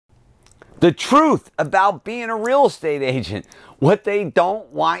The truth about being a real estate agent. What they don't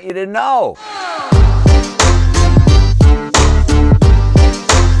want you to know.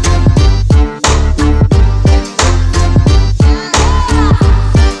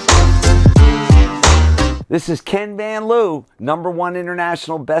 This is Ken Van Liew, #1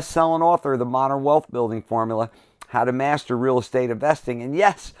 international best-selling author of The Modern Wealth Building Formula, How to Master Real Estate Investing. And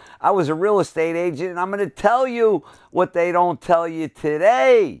yes, I was a real estate agent, and I'm going to tell you what they don't tell you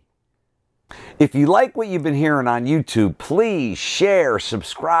today. If you like what you've been hearing on YouTube, please share,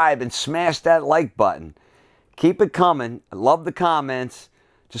 subscribe, and smash that like button. Keep it coming. I love the comments.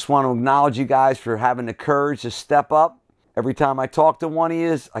 Just want to acknowledge you guys for having the courage to step up. Every time I talk to one of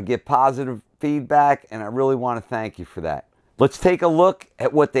you, I get positive feedback, and I really want to thank you for that. Let's take a look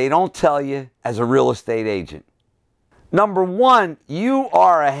at what they don't tell you as a real estate agent. #1, you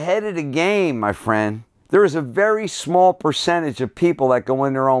are ahead of the game, my friend. There is a very small percentage of people that go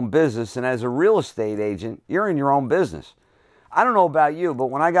in their own business, and as a real estate agent, you're in your own business. I don't know about you, but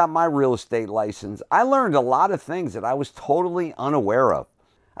when I got my real estate license, I learned a lot of things that I was totally unaware of.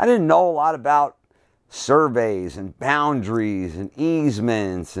 I didn't know a lot about surveys and boundaries and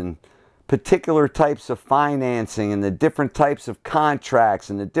easements and particular types of financing and the different types of contracts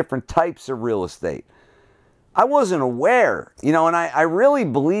and the different types of real estate. I wasn't aware, and I really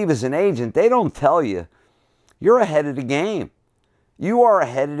believe as an agent, they don't tell you. You're ahead of the game. You are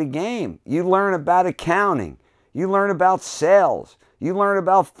ahead of the game. You learn about accounting. You learn about sales. You learn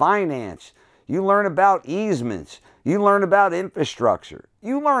about finance. You learn about easements. You learn about infrastructure.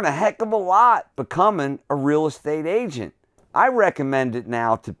 You learn a heck of a lot becoming a real estate agent. I recommend it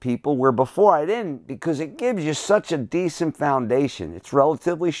now to people where before I didn't, because it gives you such a decent foundation. It's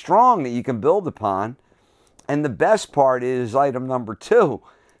relatively strong that you can build upon. And the best part is item #2.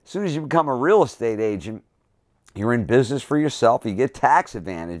 As soon as you become a real estate agent, you're in business for yourself. You get tax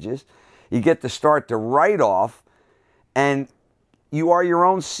advantages. You get to start to write off. And you are your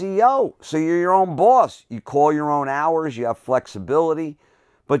own CEO. So you're your own boss. You call your own hours. You have flexibility.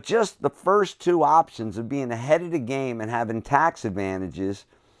 But just the first two options of being ahead of the game and having tax advantages,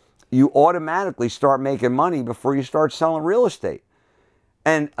 you automatically start making money before you start selling real estate.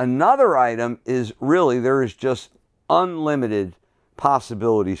 And another item is really there is just unlimited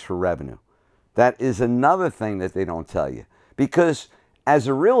possibilities for revenue. That is another thing that they don't tell you. Because as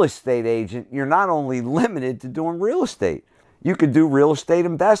a real estate agent, you're not only limited to doing real estate. You could do real estate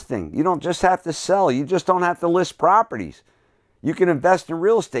investing. You don't just have to sell. You just don't have to list properties. You can invest in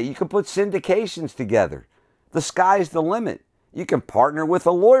real estate. You can put syndications together. The sky's the limit. You can partner with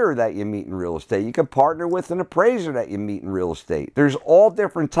a lawyer that you meet in real estate. You can partner with an appraiser that you meet in real estate. There's all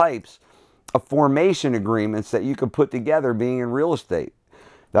different types of formation agreements that you can put together being in real estate.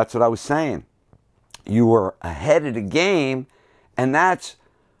 That's what I was saying. You are ahead of the game, and that's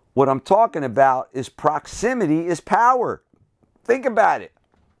what I'm talking about is proximity is power. Think about it.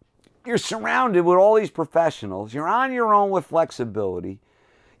 You're surrounded with all these professionals. You're on your own with flexibility.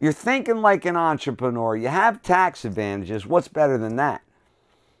 You're thinking like an entrepreneur. You have tax advantages. What's better than that?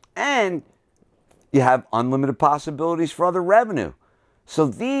 And you have unlimited possibilities for other revenue. So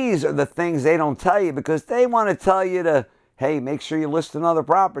these are the things they don't tell you because they want to tell you to, hey, make sure you list another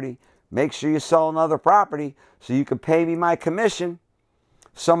property. Make sure you sell another property so you can pay me my commission.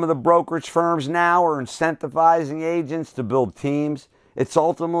 Some of the brokerage firms now are incentivizing agents to build teams. It's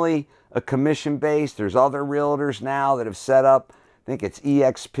ultimately a commission-based. There's other realtors now that have set up, I think it's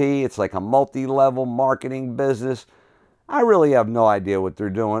EXP. It's like a multi-level marketing business. I really have no idea what they're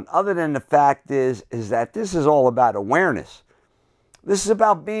doing, other than the fact is that this is all about awareness. This is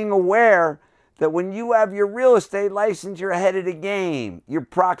about being aware that when you have your real estate license, you're ahead of the game. Your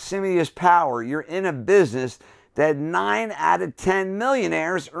proximity is power. You're in a business that 9 out of 10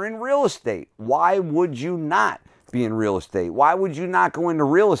 millionaires are in real estate. Why would you not be in real estate? Why would you not go into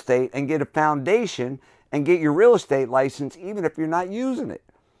real estate and get a foundation and get your real estate license even if you're not using it?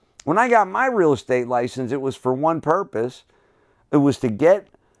 When I got my real estate license, it was for one purpose. It was to get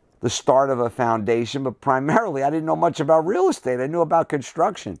the start of a foundation, but primarily I didn't know much about real estate. I knew about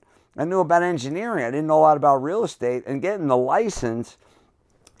construction. I knew about engineering. I didn't know a lot about real estate, and getting the license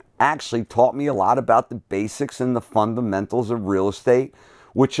actually taught me a lot about the basics and the fundamentals of real estate,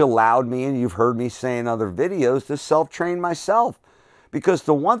 which allowed me, and you've heard me say in other videos, to self-train myself. Because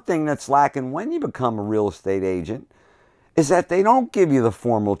the one thing that's lacking when you become a real estate agent is that they don't give you the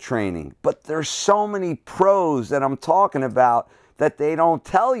formal training. But there's so many pros that I'm talking about that they don't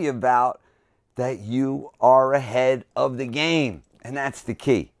tell you about, that you are ahead of the game. And that's the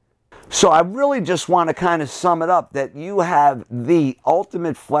key. So I really just want to kind of sum it up that you have the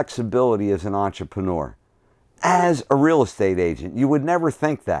ultimate flexibility as an entrepreneur. As a real estate agent, you would never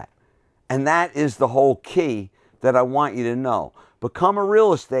think that. And that is the whole key that I want you to know. Become a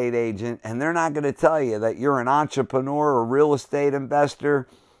real estate agent, and they're not going to tell you that you're an entrepreneur or real estate investor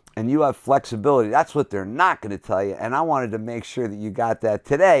and you have flexibility. That's what they're not going to tell you. And I wanted to make sure that you got that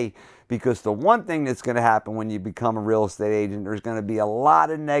today, because the one thing that's going to happen when you become a real estate agent, there's going to be a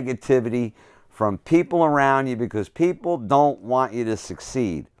lot of negativity from people around you because people don't want you to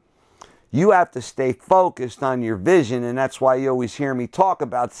succeed. You have to stay focused on your vision, and that's why you always hear me talk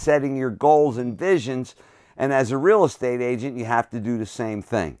about setting your goals and visions. And as a real estate agent, you have to do the same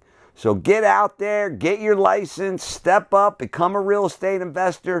thing. So get out there, get your license, step up, become a real estate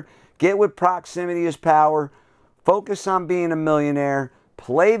investor, get with proximity is power, focus on being a millionaire,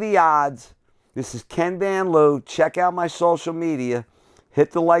 play the odds. This is Ken Van Liew. Check out my social media.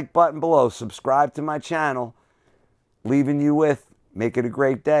 Hit the like button below. Subscribe to my channel. Leaving you with, make it a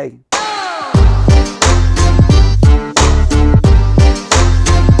great day.